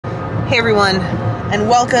Hey everyone, and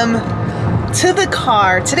welcome to the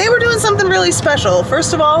car. Today we're doing something really special.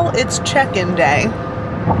 First of all, it's check-in day,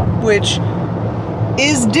 which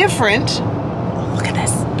is different. Oh, look at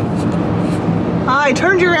this. I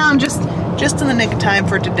turned you around just in the nick of time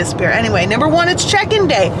for it to disappear. Anyway, number one, it's check-in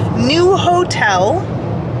day. New hotel,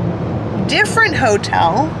 different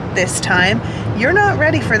hotel this time. You're not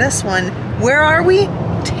ready for this one. Where are we?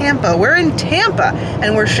 Tampa. We're in Tampa,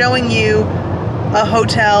 and we're showing you a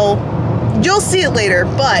hotel. You'll see it later,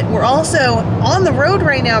 but we're also on the road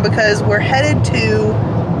right now because we're headed to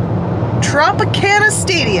Tropicana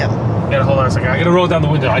Stadium. Yeah, hold on a second. I gotta roll down the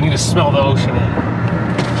window. I need to smell the ocean.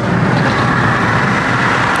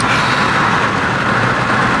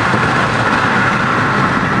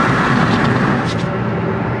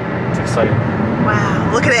 It's exciting. Wow,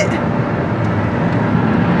 look at it.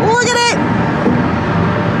 Look at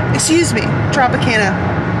it! Excuse me, Tropicana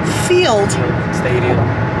Field. Stadium.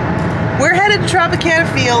 We're headed to Tropicana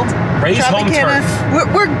Field. Rays home turf.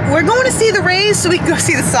 We're going to see the Rays so we can go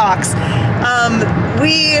see the Sox.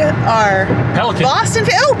 We are Pelican. Boston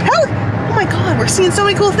fans. Oh, Pelican! Oh my God, we're seeing so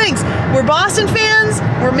many cool things. We're Boston fans.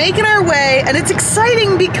 We're making our way, and it's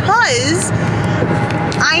exciting because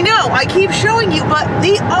I know I keep showing you, but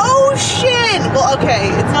the ocean. Well,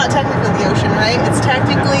 okay, it's not technically the ocean, right? It's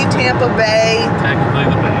technically Tampa Bay. Technically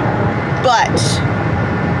the bay. But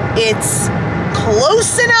it's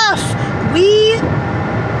close enough. We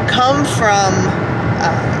come from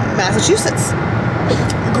Massachusetts.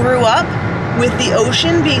 Grew up with the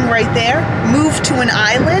ocean being right there. Moved to an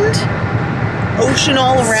island. Ocean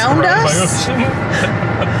all around us.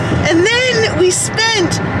 And then we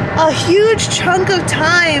spent a huge chunk of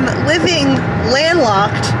time living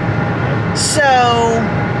landlocked. So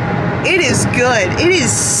it is good. It is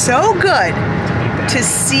so good to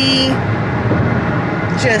see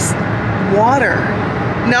just water.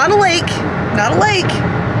 Not a lake,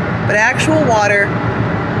 but actual water.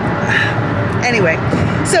 Anyway,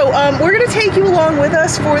 so we're gonna take you along with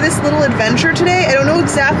us for this little adventure today. I don't know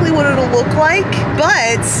exactly what it'll look like,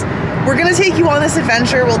 but we're gonna take you on this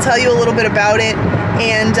adventure. We'll tell you a little bit about it,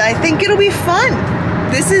 and I think it'll be fun.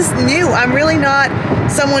 This is new. I'm really not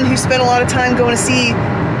someone who spent a lot of time going to see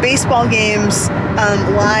baseball games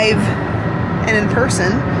live and in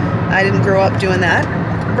person. I didn't grow up doing that.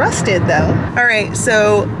 Russ did though. All right,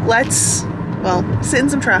 so let's, well, sit in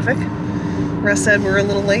some traffic. Russ said we're a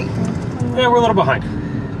little late. Yeah, we're a little behind.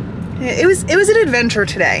 It was an adventure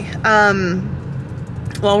today.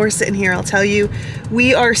 While we're sitting here, I'll tell you,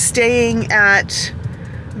 we are staying at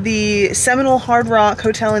the Seminole Hard Rock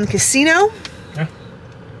Hotel and Casino. Yeah.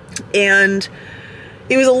 And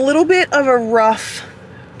it was a little bit of a rough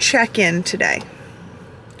check-in today.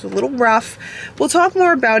 It's a little rough. We'll talk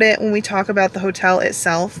more about it when we talk about the hotel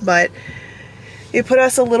itself, but it put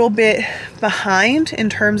us a little bit behind in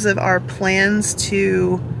terms of our plans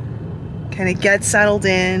to kind of get settled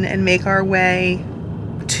in and make our way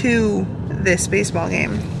to this baseball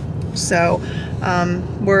game. So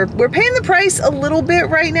we're paying the price a little bit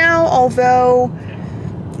right now, although,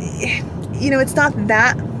 you know, it's not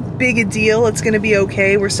that big a deal. It's going to be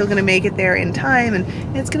okay. We're still going to make it there in time, and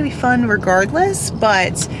it's going to be fun regardless,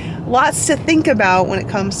 but lots to think about when it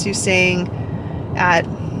comes to staying at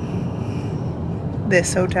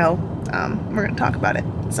this hotel. We're going to talk about it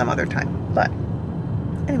some other time, but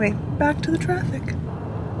anyway, back to the traffic.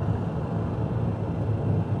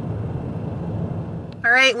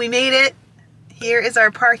 All right, we made it. Here is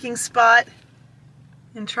our parking spot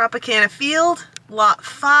in Tropicana Field, lot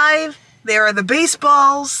 5. There are the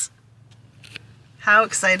baseballs. How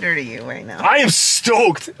excited are you right now? I am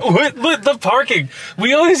stoked. Look, the parking.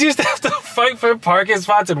 We always used to have to fight for parking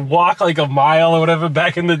spots and walk like a mile or whatever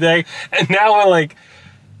back in the day. And now we're like,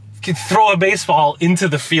 can throw a baseball into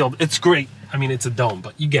the field. It's great. I mean, it's a dome,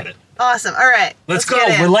 but you get it. Awesome. All right. Let's go.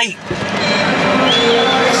 We're late.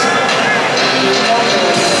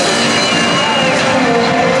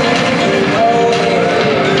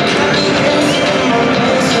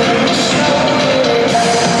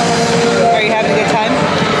 Are you having a good time?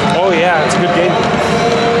 Oh, yeah. It's a good game.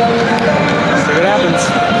 Let's see what happens.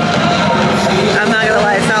 I'm not going to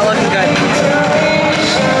lie. It's not looking good.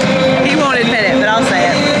 He won't admit it, but I'll say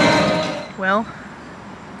it. Well,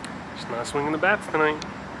 Just not swinging the bats tonight.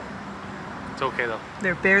 It's okay, though.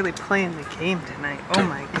 they're barely playing the game tonight. Oh,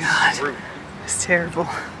 my God. Rude. It's terrible.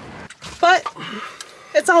 But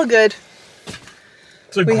it's all good.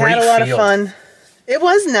 It's a We great had a lot field. of fun. It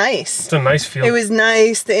was nice. It's a nice field. It was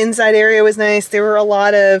nice. The inside area was nice. There were a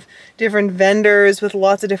lot of different vendors with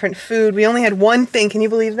lots of different food. We only had one thing. Can you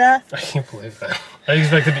believe that? I can't believe that. I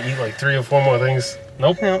expected to eat like 3 or 4 more things.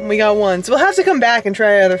 Nope. No, we got one. So we'll have to come back and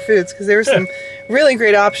try other foods because there were some really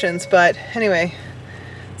great options. But anyway,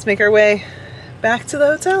 let's make our way back to the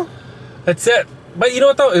hotel. That's it. But you know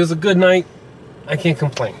what though? It was a good night. I can't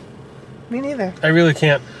complain. Me neither. I really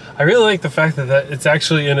can't. I really like the fact that it's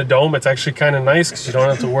actually in a dome. It's actually kind of nice because you don't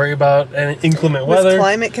have to worry about any inclement weather. It was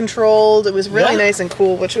climate controlled. It was really nice and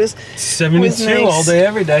cool, which was 72 nice. all day,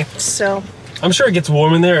 every day. So I'm sure it gets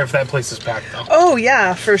warm in there if that place is packed though. Oh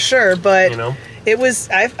yeah, for sure. But you know, it was.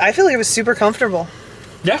 I feel like it was super comfortable.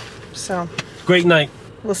 Yeah. So great night.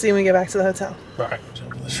 We'll see when we get back to the hotel. All right.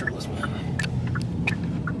 Jump to the shirtless man.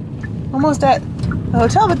 Almost at the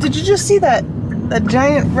hotel, but did you just see that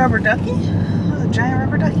giant rubber ducky? There's a giant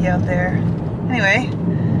rubber ducky out there. Anyway,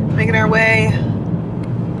 making our way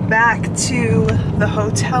back to the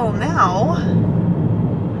hotel now.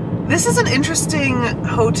 This is an interesting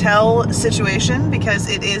hotel situation because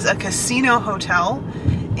it is a casino hotel,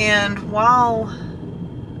 and while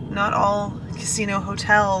not all casino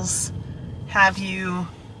hotels have you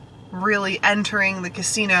really entering the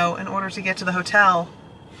casino in order to get to the hotel,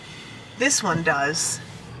 this one does.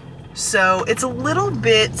 So it's a little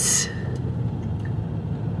bit,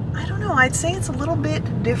 I don't know, I'd say it's a little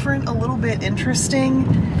bit different, a little bit interesting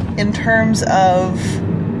in terms of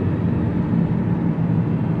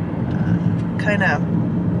kind of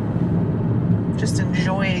just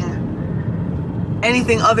enjoying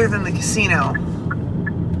anything other than the casino.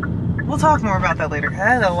 We'll talk more about that later. I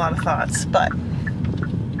had a lot of thoughts, but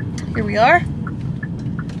here we are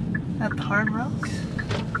at the Hard Rock.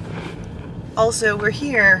 Also, we're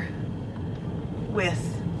here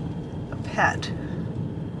with a pet,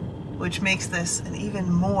 which makes this an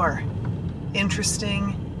even more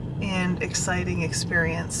interesting and exciting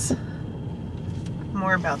experience.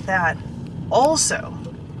 More about that also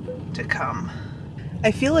to come.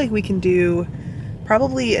 I feel like we can do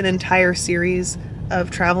probably an entire series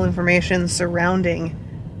of travel information surrounding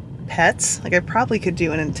pets. Like I probably could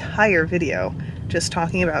do an entire video just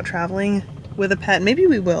talking about traveling with a pet. Maybe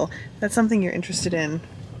we will. If that's something you're interested in,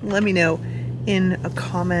 let me know in a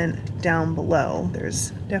comment down below.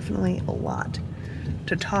 There's definitely a lot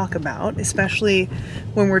to talk about, especially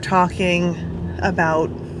when we're talking about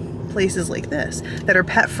places like this that are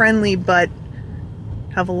pet friendly but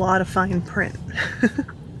have a lot of fine print.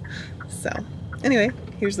 So anyway,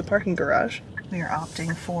 here's the parking garage. We are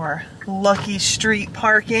opting for Lucky Street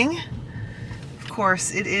parking. Of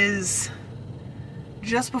course, it is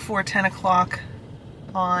just before 10 o'clock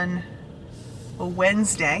on a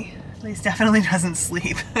Wednesday. Lace definitely doesn't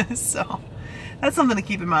sleep, so that's something to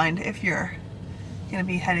keep in mind if you're gonna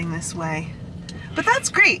be heading this way. But that's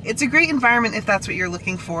great. It's a great environment if that's what you're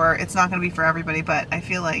looking for. It's not gonna be for everybody, but I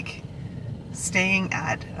feel like staying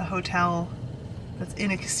at a hotel that's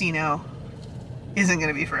in a casino isn't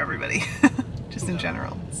gonna be for everybody, just in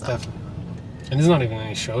general. So. Definitely. And there's not even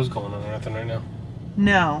any shows going on or anything right now.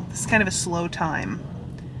 No, this is kind of a slow time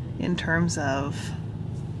in terms of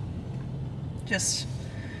just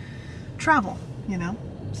travel, you know?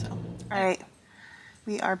 So, all right,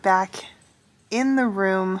 we are back in the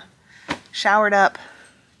room, showered up.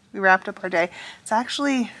 We wrapped up our day. It's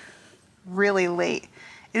actually really late.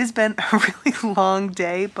 It has been a really long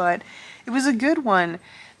day, but it was a good one.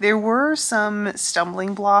 There were some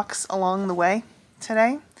stumbling blocks along the way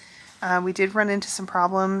today. We did run into some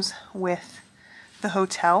problems with the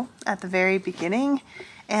hotel at the very beginning,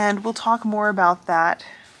 and we'll talk more about that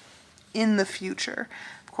in the future.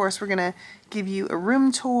 Of course, we're gonna give you a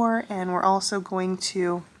room tour, and we're also going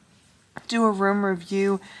to do a room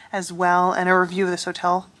review as well, and a review of this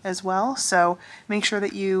hotel as well. So make sure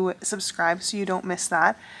that you subscribe so you don't miss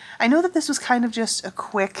that. I know that this was kind of just a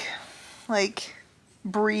quick, like,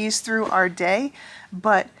 breeze through our day,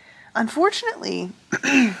 but unfortunately,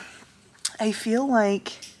 I feel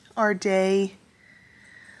like our day,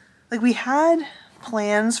 like we had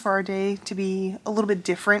plans for our day to be a little bit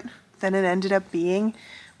different than it ended up being.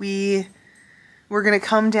 We were going to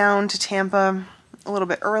come down to Tampa a little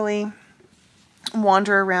bit early,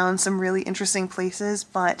 wander around some really interesting places,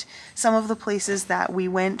 but some of the places that we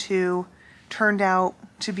went to turned out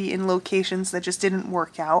to be in locations that just didn't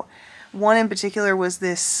work out. One in particular was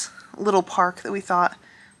this little park that we thought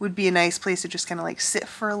would be a nice place to just kind of like sit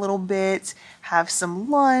for a little bit, have some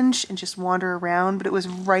lunch, and just wander around, but it was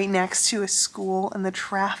right next to a school, and the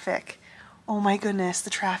traffic, oh my goodness, the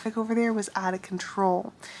traffic over there was out of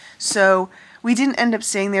control. So we didn't end up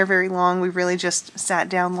staying there very long. We really just sat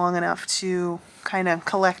down long enough to kind of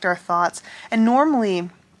collect our thoughts. And normally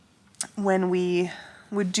when we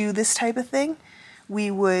would do this type of thing,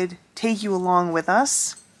 we would take you along with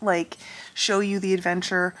us, like show you the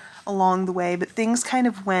adventure along the way, but things kind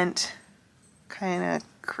of went kind of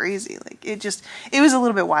crazy. Like it was a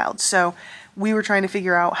little bit wild. So we were trying to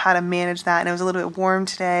figure out how to manage that, and it was a little bit warm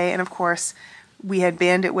today, and of course we had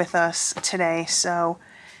Bandit with us today, so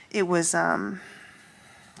it was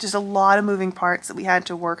just a lot of moving parts that we had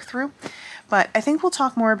to work through. But I think we'll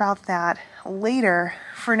talk more about that later.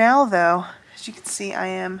 For now though, as you can see, I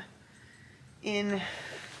am in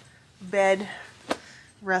bed.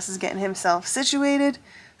 Russ is getting himself situated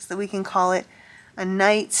so that we can call it a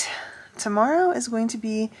night. Tomorrow is going to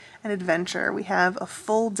be an adventure. We have a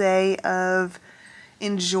full day of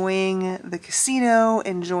enjoying the casino,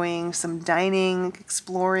 enjoying some dining,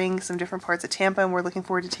 exploring some different parts of Tampa, and we're looking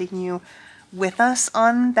forward to taking you with us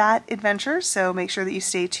on that adventure. So make sure that you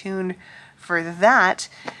stay tuned for that.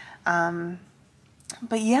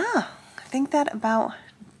 But yeah, I think that about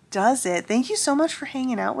does it. Thank you so much for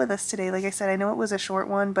hanging out with us today. Like I said, I know it was a short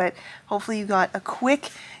one, but hopefully you got a quick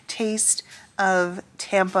taste of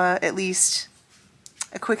Tampa, at least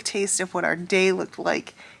a quick taste of what our day looked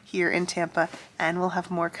like here in Tampa, and we'll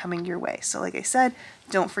have more coming your way. So like I said,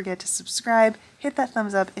 don't forget to subscribe, hit that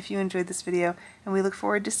thumbs up if you enjoyed this video, and we look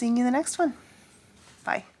forward to seeing you in the next one.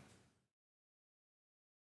 Bye.